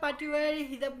 টাকায় পার্টি ওয়্যার এই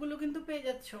হিজাবগুলো কিন্তু পেয়ে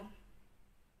যাচ্ছ।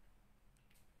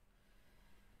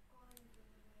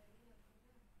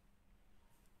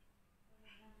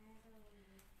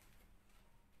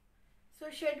 সো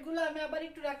শেডগুলো আমি আবার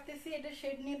একটু রাখতেছি, এটা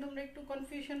শেড নিয়ে তোমরা একটু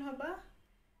কনফিউশন হবা,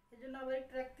 এজন্য আবার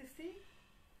একটু রাখতেছি।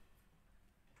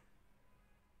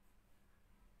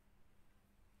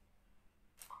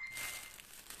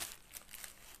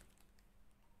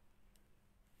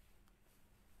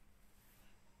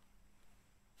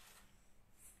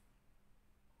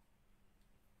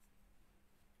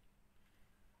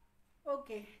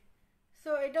 ওকে,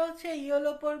 সো এটা হচ্ছে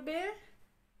ইয়েলো পড়বে,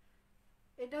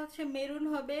 এটা হচ্ছে মেরুন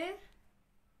হবে,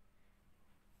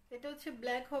 এটা হচ্ছে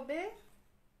ব্ল্যাক হবে,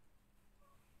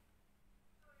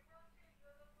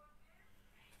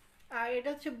 আর এটা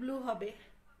হচ্ছে ব্লু হবে।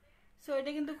 সো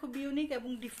এটা কিন্তু খুব ইউনিক এবং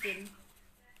ডিফারেন্ট।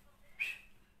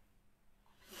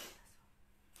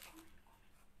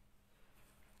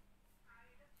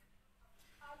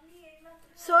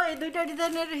 সো এই দুইটা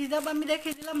ডিজাইনের হিজাব আমি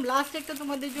দেখিয়ে দিলাম। লাস্ট একটা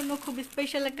তোমাদের জন্য খুব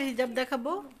স্পেশাল একটা হিজাব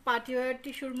দেখাবো পার্টি ওয়্যার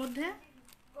টিস্যুর মধ্যে।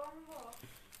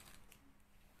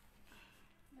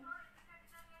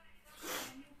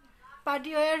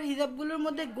 পার্টি ওয়্যার হিজাবগুলোর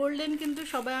মধ্যে গোল্ডেন কিন্তু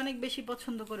সবাই অনেক বেশি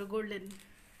পছন্দ করে, গোল্ডেন।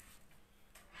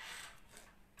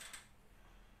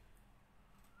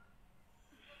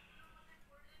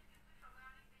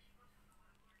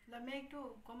 দামে একটু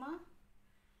কমা।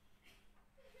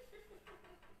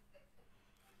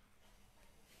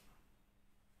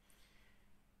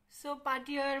 সো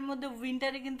পার্টি ওয়্যারের মধ্যে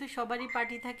উইন্টারে কিন্তু সবারই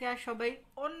পার্টি থাকে আর সবাই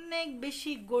অনেক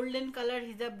বেশি গোল্ডেন কালার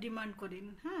হিজাব ডিমান্ড করেন।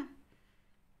 হ্যাঁ,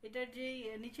 এটার যে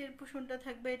নিচের পোষণটা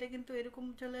থাকবে এটা কিন্তু এরকম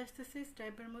চলে আসতেছে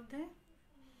স্টাইপের মধ্যে।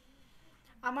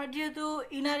 আমার যেহেতু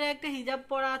ইনারে একটা হিজাব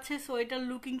পরা আছে, সো এটার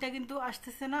লুকিংটা কিন্তু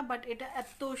আসতেছে না, বাট এটা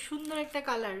এত সুন্দর একটা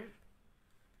কালার,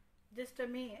 জাস্ট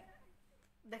আমি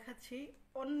দেখাচ্ছি।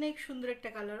 অনেক সুন্দর একটা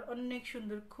কালার, অনেক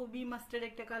সুন্দর, খুবই মাস্টার্ড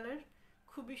একটা কালার,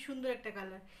 খুবই সুন্দর একটা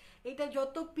কালার। এটা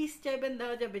যত পিস চাইবেন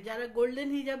দেওয়া যাবে। যারা গোল্ডেন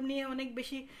হিজাব নিয়ে অনেক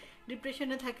বেশি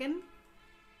ডিপ্রেশনে থাকেন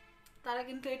তারা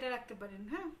কিন্তু এটা রাখতে পারেন।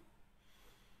 হ্যাঁ,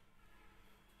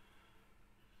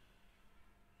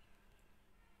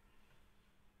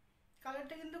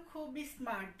 কালারটা কিন্তু খুবই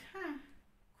স্মার্ট। হ্যাঁ,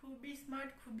 খুবই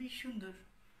স্মার্ট, খুবই সুন্দর।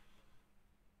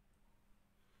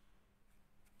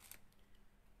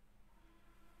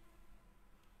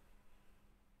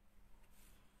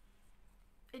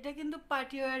 এটা কিন্তু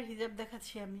পার্টি ওয়্যার হিজাব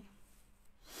দেখাচ্ছি আমি।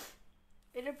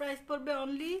 এটার প্রাইস পড়বে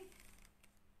অনলি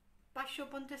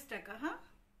 550 টাকা। হ্যাঁ,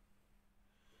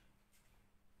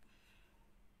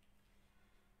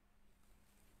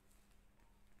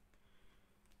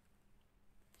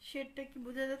 শেডটা কি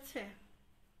বোঝা যাচ্ছে?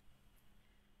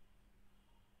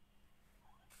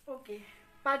 ওকে,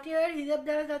 পার্টি ওয়্যার হিজাব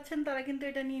যারা যাচ্ছেন তারা কিন্তু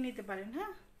এটা নিয়ে নিতে পারেন।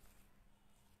 হ্যাঁ,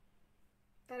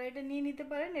 তারা এটা নিয়ে নিতে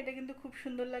পারেন, এটা কিন্তু খুব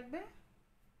সুন্দর লাগবে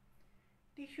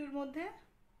টিস্যুর মধ্যে।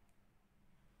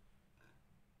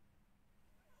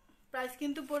 প্রাইস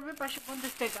কিন্তু পড়বে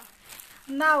 550 টাকা।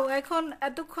 নাও এখন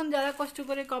এতক্ষণ যারা কষ্ট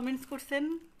করে কমেন্টস করছেন,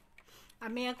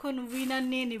 আমি এখন উইনার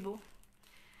নিয়ে নিব।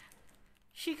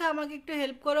 শিখা আমাকে একটু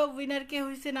হেল্প করো, উইনার কে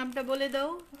হয়েছে নামটা বলে দাও।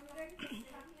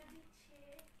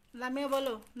 লামিয়া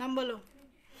বলো, নাম বলো।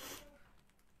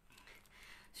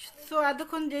 সো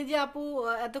এতক্ষণ যে যে আপু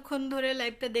এতক্ষণ ধরে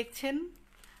লাইভটা দেখছেন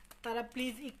তারা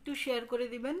প্লিজ একটু শেয়ার করে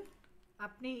দিবেন।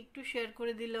 আপনি একটু শেয়ার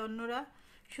করে দিলে অন্যরা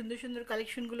সুন্দর সুন্দর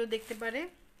কালেকশনগুলো দেখতে পারে।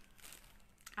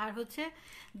 আর হচ্ছে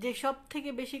যে সব থেকে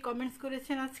বেশি কমেন্টস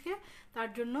করেছেন আজকে তার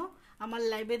জন্য আমার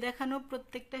লাইভে দেখানো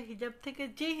প্রত্যেকটা হিজাব থেকে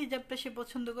যে হিজাবটা সে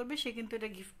পছন্দ করবে সে কিন্তু এটা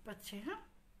গিফট পাচ্ছে। হ্যাঁ,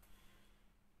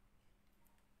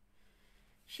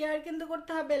 শেয়ার কিন্তু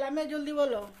করতে হবে। লামিয়া জলদি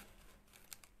বলো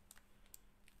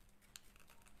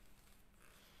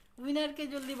উইনারকে,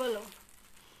 জলদি বলো।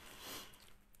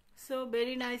 So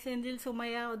very nice Angel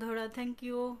Somaiya অধরা, thank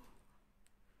you.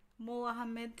 Md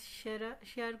Ahmed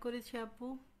share করেছে আপু।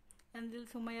 এঞ্জেল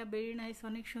সোমাইয়া ভেরি নাইস,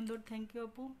 অনেক সুন্দর, থ্যাংক ইউ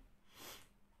আপু।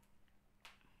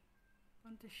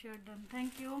 Share done,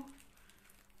 thank you.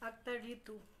 Akter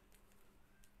Ritu,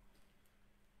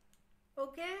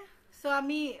 okay. So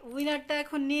আমি উইনারটা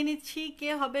এখন নিয়ে নিচ্ছি। কে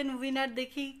হবেন উইনার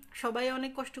দেখি, সবাই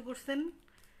অনেক কষ্ট করছেন,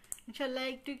 ইনশাল্লাহ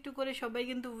একটু একটু করে সবাই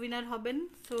কিন্তু উইনার হবেন।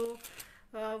 সো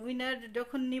উইনার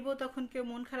যখন নিব তখন কেউ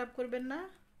মন খারাপ করবেন না,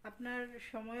 আপনার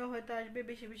সময়ও হয়তো আসবে,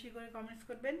 বেশি বেশি করে কমেন্টস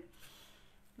করবেন।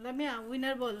 লামিয়া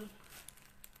উইনার বল।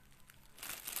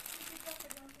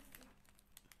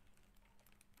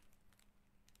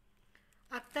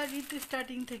 আক্তার ঋতু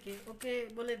স্টার্টিং থেকে ওকে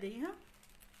বলে দিই। হ্যাঁ,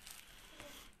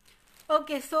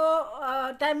 ওকে। সো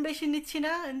টাইম বেশি নিচ্ছি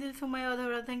না। এন্দিল সময়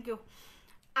অধরা, থ্যাংক ইউ।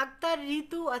 আক্তার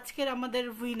ঋতু আজকের আমাদের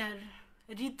উইনার।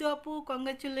 ঋতু আপু,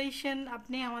 কংগ্রাচুলেশন,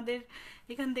 আপনি আমাদের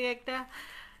এখান থেকে একটা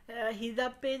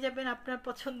হিজাব পেয়ে যাবেন আপনার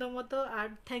পছন্দ মতো। আর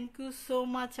থ্যাংক ইউ সো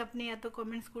মাচ, আপনি এত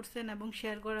কমেন্টস করছেন এবং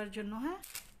শেয়ার করার জন্য। হ্যাঁ,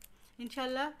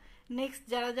 ইনশাল্লাহ নেক্সট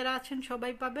যারা যারা আছেন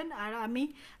সবাই পাবেন। আর আমি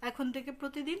এখন থেকে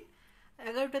প্রতিদিন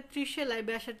 11:30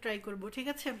 লাইভে আসার ট্রাই করব, ঠিক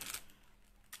আছে?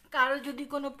 কারো যদি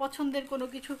কোনো পছন্দের কোনো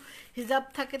কিছু হিজাব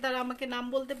থাকে তারা আমাকে নাম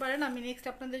বলতে পারেন, আমি নেক্সট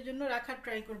আপনাদের জন্য রাখার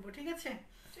ট্রাই করব, ঠিক আছে?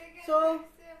 সো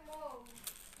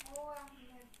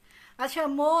আচ্ছা,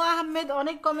 মো আহমেদ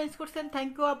অনেক কমেন্টস করছেন,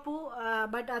 থ্যাংক ইউ আপু।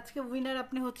 বাট আজকে উইনার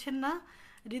আপনি হচ্ছেন না,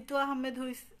 ঋতু আহমেদ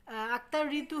আক্তার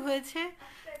ঋতু হয়েছে।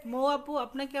 মো আপু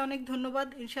আপনাকে অনেক ধন্যবাদ,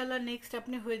 ইনশাল্লাহ নেক্সট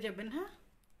আপনি হয়ে যাবেন। হ্যাঁ,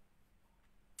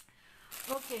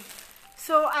 ওকে।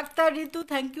 So Akter Ritu,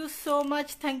 thank you so much,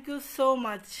 thank you so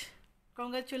much,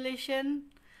 congratulation,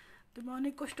 তুমি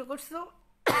অনেক কষ্ট করছো।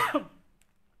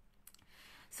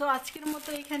 সো আজকের মতো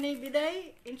এখানেই বিদায়।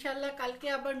 ইনশাল্লাহ কালকে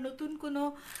আবার নতুন কোনো,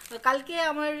 কালকে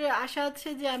আমার আশা আছে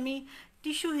যে আমি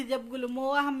টিস্যু হিজাবগুলো, মো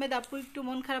আহমেদ আপু একটু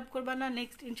মন খারাপ করবা না,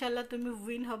 নেক্সট ইনশাল্লাহ তুমি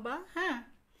উইন হবা। হ্যাঁ,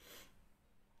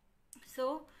 সো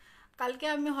কালকে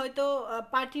আমি হয়তো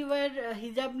পার্টি ওয়্যার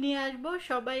হিজাব নিয়ে আসবো,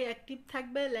 সবাই অ্যাক্টিভ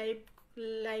থাকবে,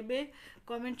 লাইভে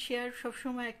কমেন্ট শেয়ার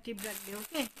সবসময় অ্যাক্টিভ রাখবে।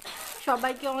 ওকে,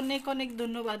 সবাইকে অনেক অনেক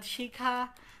ধন্যবাদ। শিখা,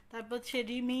 তারপর হচ্ছে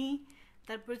রিমি,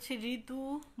 তারপর হচ্ছে ঋতু,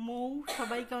 মৌ,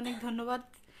 সবাইকে অনেক ধন্যবাদ।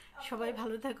 সবাই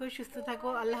ভালো থাকো, সুস্থ থাকো,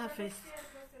 আল্লাহ হাফেজ।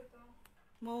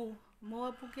 মৌ মৌ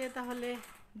আপুকে তাহলে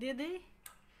দিয়ে দেই,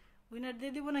 উইনার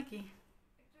দিয়ে দিব নাকি?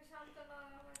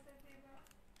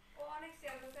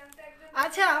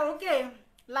 আচ্ছা, ওকে।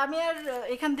 লামিয়ার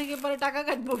এখান থেকে পরে টাকা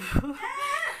কাটবো।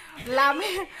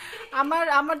 লামিয়া, আমার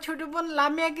আমার ছোট বোন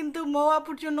লামিয়া কিন্তু মৌ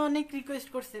আপুর জন্য অনেক রিকোয়েস্ট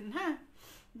করছেন। হ্যাঁ,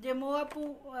 যে মৌ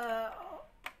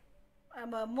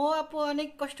আপু অনেক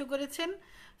কষ্ট করেছেন।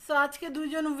 সো আজকে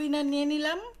দুজন উইনার নিয়ে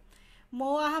নিলাম,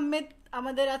 মৌ আহমেদ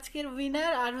আমাদের আজকের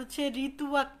উইনার, আর হচ্ছে ঋতু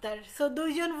আক্তার। সো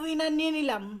দুইজন উইনার নিয়ে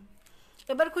নিলাম।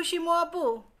 এবার খুশি মৌ আপু?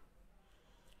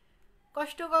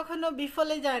 কষ্ট কখনো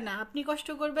বিফলে যায় না, আপনি কষ্ট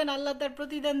করবেন, আল্লাহ তার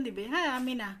প্রতিদান দিবে। হ্যাঁ,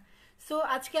 আমি না। সো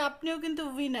আজকে আপনিও কিন্তু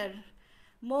উইনার,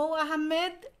 মৌ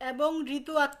আহমেদ এবং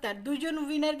ঋতু আক্তার দুইজন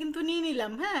উইনার কিন্তু নিয়ে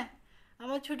নিলাম। হ্যাঁ,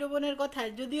 আমার ছোট বোনের কথায়,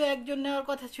 যদিও একজন নেওয়ার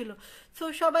কথা ছিল। সো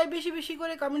সবাই বেশি বেশি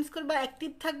করে কমেন্টস করবা,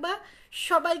 অ্যাক্টিভ থাকবা,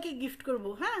 সবাইকে গিফট করব।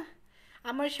 হ্যাঁ,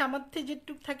 আমার সামর্থ্যে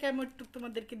যেটুক থাকে আমি ওটুক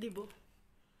তোমাদেরকে দিব,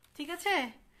 ঠিক আছে?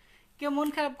 কেউ মন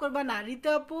খারাপ করবা না। ঋতু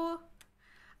আপু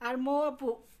আর মৌ আপু,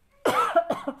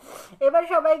 এবার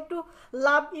সবাই একটু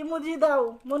লাভ ইমোজি দাও,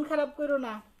 মন খারাপ করো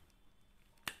না।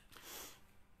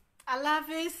 আল্লাহ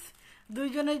হাফিজ,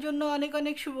 দুইজনের জন্য অনেক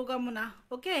অনেক শুভকামনা।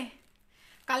 ওকে,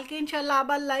 কালকে ইনশাল্লাহ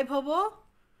আবার লাইভ হব,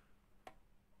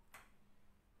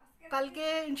 কালকে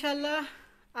ইনশাল্লাহ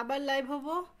আবার লাইভ হব।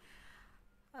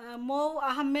 মৌ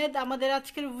আহমেদ আমাদের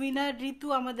আজকের উইনার, ঋতু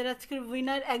আমাদের আজকের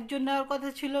উইনার। একজন নেওয়ার কথা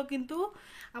ছিল কিন্তু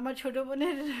আমার ছোট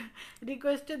বোনের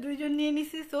রিকোয়েস্টে দুইজন নিয়ে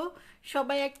নিছি। সো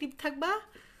সবাই অ্যাক্টিভ থাকবা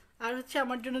আর হচ্ছে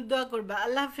আমার জন্য দোয়া করবা।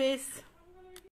 আল্লাহ হাফেজ।